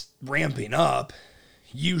thyroid's ramping up.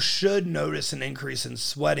 You should notice an increase in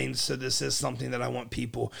sweating. So this is something that I want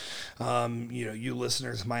people, you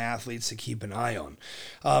listeners, my athletes, to keep an eye on.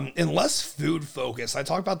 And less food focus. I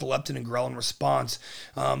talked about the leptin and ghrelin response,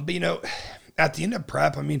 but at the end of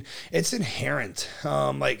prep, it's inherent.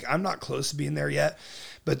 I'm not close to being there yet.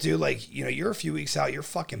 But dude, you're a few weeks out, you're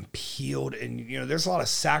fucking peeled, and there's a lot of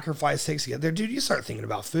sacrifice takes to get there. Dude, you start thinking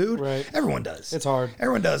about food. Right. Everyone does. It's hard.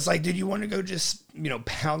 Everyone does. Dude, you want to go just,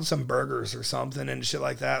 pound some burgers or something and shit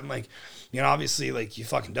like that. And obviously, you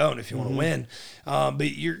fucking don't if you want to win.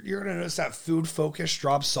 But you're going to notice that food focus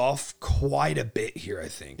drops off quite a bit here, I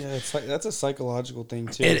think. Yeah, that's a psychological thing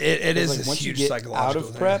too. It is a once huge you get psychological out of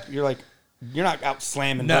thing. prep, you're not out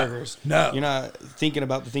slamming burgers. No. You're not thinking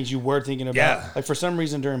about the things you were thinking about. Yeah. For some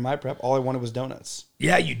reason during my prep, all I wanted was donuts.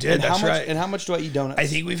 Yeah, you did. And That's right. And how much do I eat donuts? I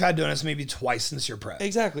think we've had donuts maybe twice since your prep.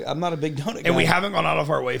 Exactly. I'm not a big donut guy. And we haven't gone out of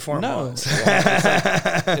our way for them once.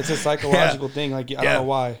 Yeah, it's a psychological thing. I don't know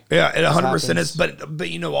why. Yeah, it 100% is.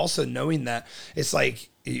 But also knowing that it's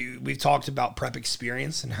we've talked about prep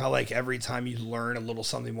experience and how every time you learn a little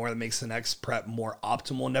something more that makes the next prep more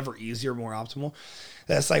optimal, never easier, more optimal.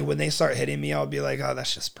 That's when they start hitting me, I'll be like, oh,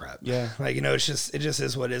 that's just prep. Yeah. it just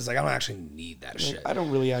is what it is. I don't actually need that shit. I don't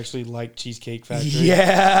really actually like Cheesecake Factory.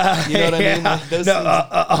 Yeah. You know what I mean? No,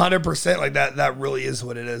 100%. That really is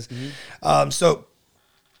what it is. Mm-hmm. So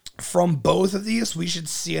from both of these, we should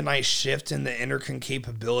see a nice shift in the endocrine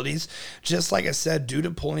capabilities, just like I said, due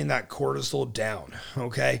to pulling that cortisol down.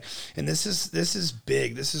 Okay. And this is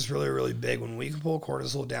big. This is really, really big. When we can pull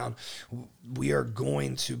cortisol down, we are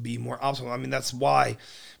going to be more optimal. That's why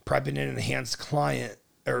prepping an enhanced client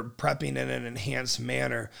or prepping in an enhanced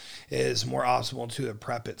manner is more optimal to the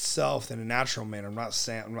prep itself than a natural manner. I'm not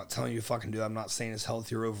telling you to fucking do that. I'm not saying it's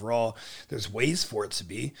healthier overall. There's ways for it to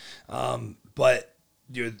be. But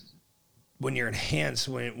when you're enhanced,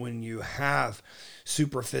 when you have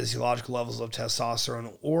super physiological levels of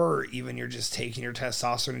testosterone, or even you're just taking your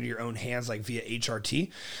testosterone into your own hands, via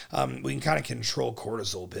HRT, we can kind of control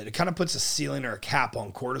cortisol a bit. It kind of puts a ceiling or a cap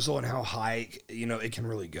on cortisol and how high, it can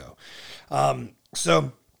really go.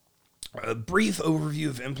 So a brief overview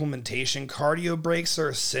of implementation. Cardio breaks are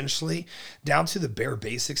essentially down to the bare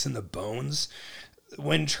basics and the bones.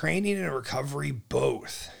 When training and recovery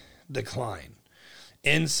both decline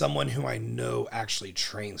in someone who I know actually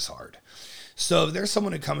trains hard. So if there's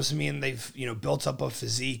someone who comes to me and they've built up a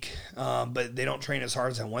physique, but they don't train as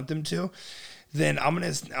hard as I want them to, then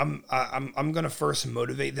I'm gonna first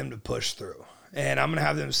motivate them to push through. And I'm going to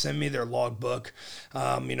have them send me their logbook.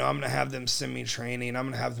 I'm going to have them send me training. I'm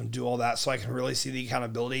going to have them do all that so I can really see the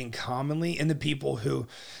accountability. And commonly in the people who,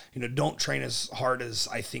 don't train as hard as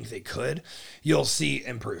I think they could, you'll see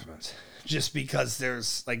improvements. Just because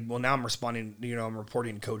there's now I'm responding, I'm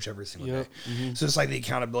reporting to coach every single day. Mm-hmm. So it's like the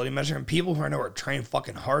accountability measure. And people who I know are training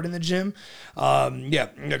fucking hard in the gym,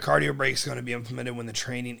 the cardio break is going to be implemented when the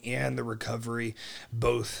training and the recovery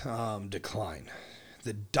both decline.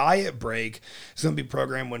 The diet break is going to be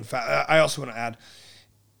programmed when I also want to add,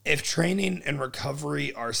 if training and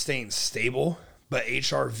recovery are staying stable, but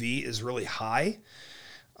HRV is really high,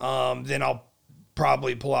 then I'll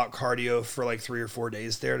probably pull out cardio for like 3 or 4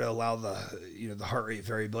 days there to allow the heart rate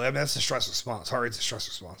variability. I mean, that's a stress response. Heart rate's a stress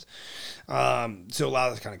response. So allow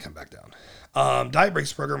that to kind of come back down. Diet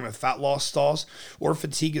breaks program when fat loss stalls or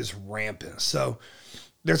fatigue is rampant. So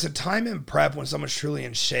there's a time in prep when someone's truly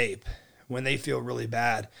in shape, when they feel really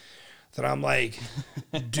bad, that I'm like,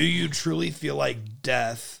 do you truly feel like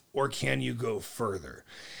death or can you go further?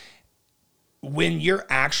 When you're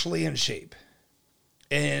actually in shape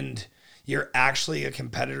and you're actually a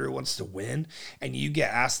competitor who wants to win, and you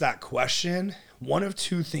get asked that question, one of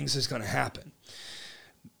two things is going to happen.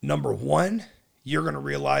 Number one, you're going to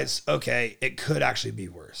realize, okay, it could actually be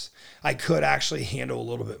worse. I could actually handle a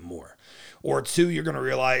little bit more. Or two, you're going to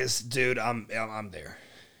realize, dude, I'm there.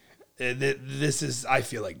 This is, I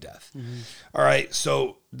feel like death. Mm-hmm. All right.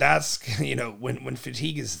 So that's, when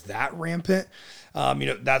fatigue is that rampant,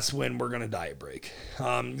 that's when we're going to diet break.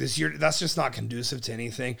 This year, that's just not conducive to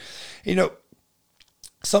anything.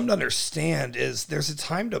 Something to understand is there's a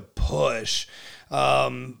time to push,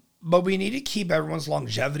 but we need to keep everyone's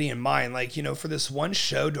longevity in mind. For this one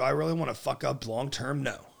show, do I really want to fuck up long-term?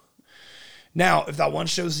 No. Now, if that one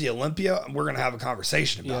show's the Olympia, we're going to have a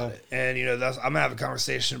conversation about it. And, I'm going to have a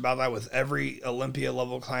conversation about that with every Olympia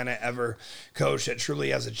level client I ever coach that truly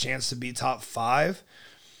has a chance to be top 5.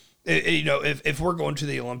 If we're going to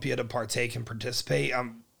the Olympia to partake and participate,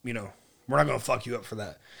 we're not going to fuck you up for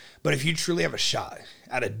that. But if you truly have a shot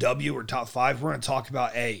at a W or top 5, we're going to talk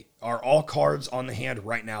about, are all cards on the hand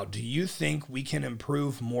right now? Do you think we can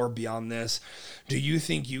improve more beyond this? Do you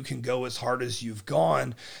think you can go as hard as you've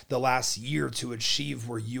gone the last year to achieve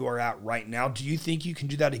where you are at right now? Do you think you can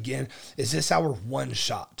do that again? Is this our one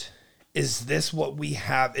shot? Is this what we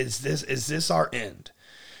have? Is this our end?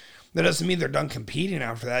 That doesn't mean they're done competing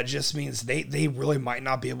after that. It just means they really might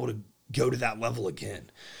not be able to go to that level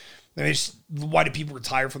again. I mean, why do people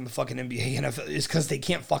retire from the fucking NBA and NFL? It's because they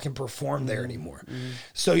can't fucking perform there anymore. Mm-hmm.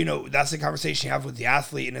 So, that's the conversation you have with the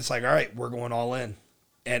athlete, and it's like, all right, we're going all in.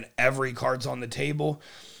 And every card's on the table.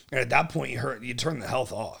 And at that point, you turn the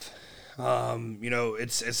health off.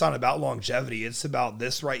 It's not about longevity. It's about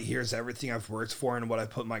this right here is everything I've worked for and what I've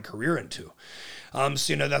put my career into.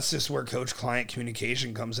 That's just where coach-client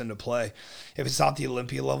communication comes into play. If it's not the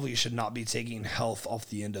Olympia level, you should not be taking health off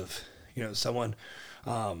the end of, someone.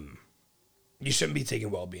 You shouldn't be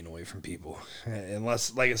taking well-being away from people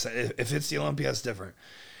unless, like I said, if it's the Olympia, it's different.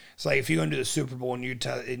 It's like if you go into the Super Bowl and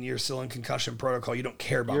you're still in concussion protocol, you don't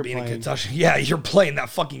care about being in concussion. Yeah, you're playing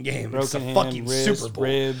that fucking game. Broken it's the hand, fucking wrist, Super Bowl.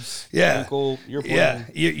 Ribs, ankle, you're playing.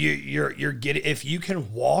 Yeah, you're getting. If you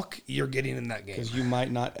can walk, you're getting in that game because you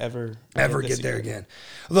might not ever get there again.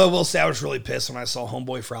 Although I will say I was really pissed when I saw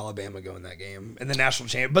homeboy for Alabama go in that game in the national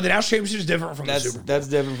championship. But the national championship is different from the Super Bowl. That's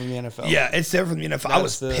different from the NFL. Yeah, it's different from the NFL. I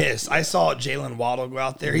was pissed. I saw Jalen Waddle go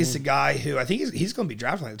out there. Mm-hmm. He's the guy who I think he's going to be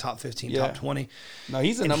drafted in the top 15, top 20. No,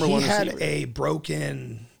 he's the number one receiver. He had a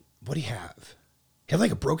broken. What do he have? He had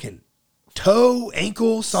like a broken toe,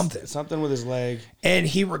 ankle, something. Something with his leg. And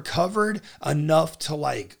he recovered enough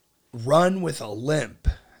to run with a limp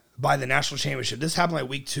by the national championship. This happened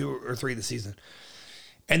week 2 or 3 of the season.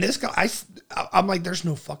 And this guy, I'm like, there's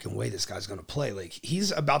no fucking way this guy's going to play.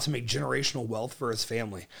 He's about to make generational wealth for his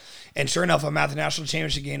family. And sure enough, I'm at the national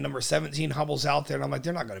championship game, number 17, hobbles out there, and I'm like,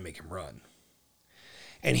 they're not going to make him run.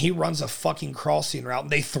 And he runs a fucking crossing route,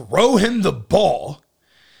 and they throw him the ball,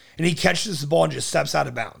 and he catches the ball and just steps out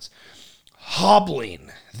of bounds.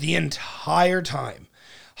 Hobbling the entire time.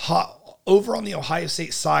 Over on the Ohio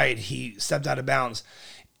State side, he stepped out of bounds.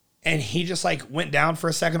 And he just went down for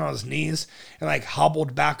a second on his knees and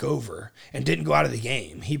hobbled back over and didn't go out of the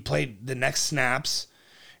game. He played the next snaps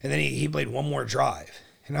and then he played one more drive.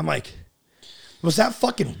 And I'm like, Was that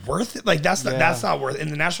fucking worth it? Like that's Yeah. not worth it. In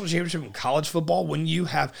the national championship in college football, when you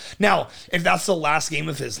have now, if that's the last game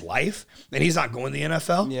of his life, then he's not going to the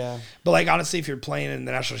NFL. Yeah. But like honestly, if you're playing in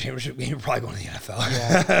the national championship game, you're probably going to the NFL.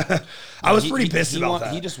 Yeah. I was pretty pissed about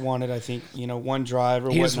that. He just wanted, I think, one drive or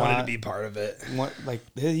He whatnot. just wanted to be part of it.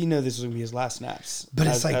 He knew this was gonna be his last snaps. But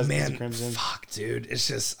it's like, as man, Crimson. fuck, dude. It's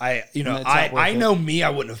just I it's not worth it. know me, I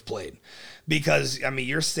wouldn't have played because I mean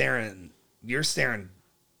you're staring.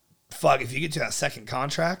 Fuck, if you get to that second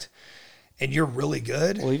contract and you're really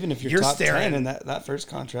good. Well, even if you're top 10 in that first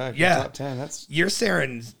contract, yeah, top 10, you're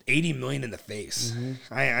staring $80 million in the face.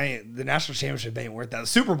 Mm-hmm. The national championship ain't worth that. The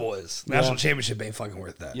Super Bowl is. The national championship ain't fucking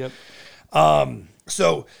worth that. Yep.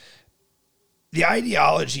 So the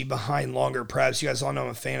ideology behind longer preps, you guys all know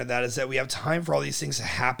I'm a fan of that, is that we have time for all these things to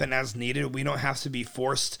happen as needed. We don't have to be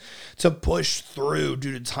forced to push through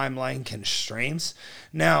due to timeline constraints.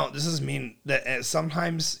 Now, this doesn't mean that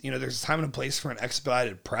sometimes, there's a time and a place for an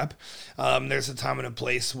expedited prep. There's a time and a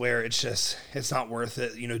place where it's not worth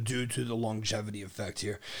it, due to the longevity effect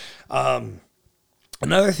here.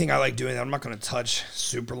 Another thing I like doing that I'm not going to touch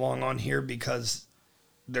super long on here because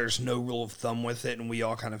there's no rule of thumb with it and we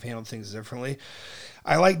all kind of handle things differently.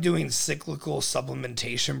 I like doing cyclical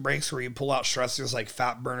supplementation breaks where you pull out stressors like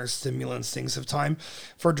fat burners, stimulants, things of time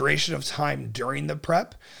for duration of time during the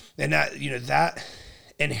prep. And that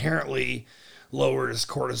inherently lowers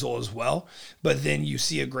cortisol as well. But then you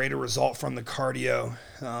see a greater result from the cardio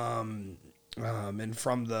and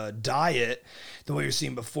from the diet than what you're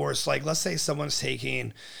seeing before. It's like, let's say someone's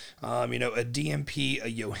taking, a DMP,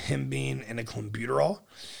 a yohimbine, and a clenbuterol.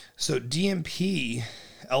 So DMP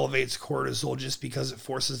elevates cortisol just because it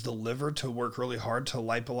forces the liver to work really hard to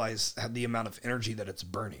lipolyze the amount of energy that it's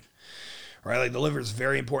burning. Right, like the liver is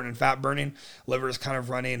very important in fat burning. Liver is kind of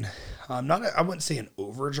running, I wouldn't say an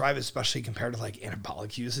overdrive, especially compared to like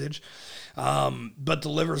anabolic usage, but the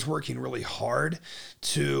liver is working really hard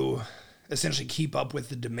to essentially keep up with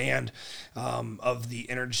the demand of the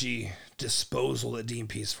energy disposal that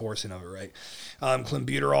DMP is forcing of it, right?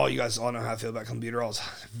 Clenbuterol, you guys all know how I feel about clenbuterol. It's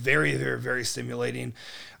very, very, very stimulating.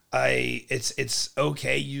 It's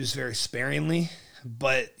okay, used very sparingly,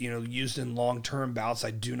 but used in long-term bouts,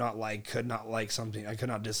 I could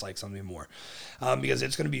not dislike something more, because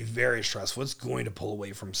it's going to be very stressful. It's going to pull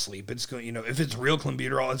away from sleep. It's going, if it's real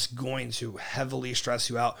clenbuterol, it's going to heavily stress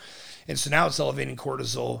you out. And so now it's elevating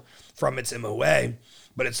cortisol from its MOA,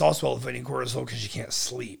 but it's also elevating cortisol because you can't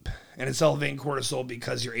sleep. And it's elevating cortisol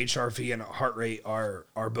because your HRV and heart rate are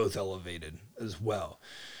both elevated as well.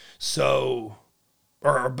 So,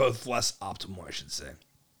 or are both less optimal, I should say.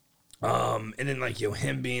 And then like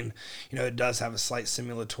yohimbine, it does have a slight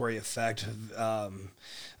stimulatory effect,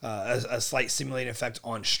 a slight stimulating effect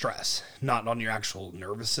on stress, not on your actual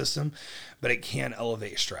nervous system, but it can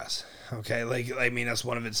elevate stress. Okay. That's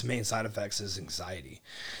one of its main side effects is anxiety.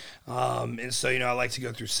 And so, I like to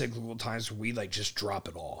go through cyclical times where we like just drop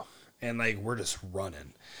it all. And like, we're just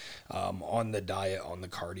running, on the diet, on the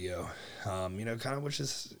cardio, kind of, which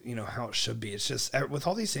is, how it should be. It's just with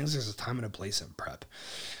all these things, there's a time and a place in prep.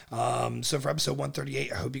 So for episode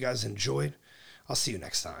 138, I hope you guys enjoyed. I'll see you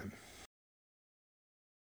next time.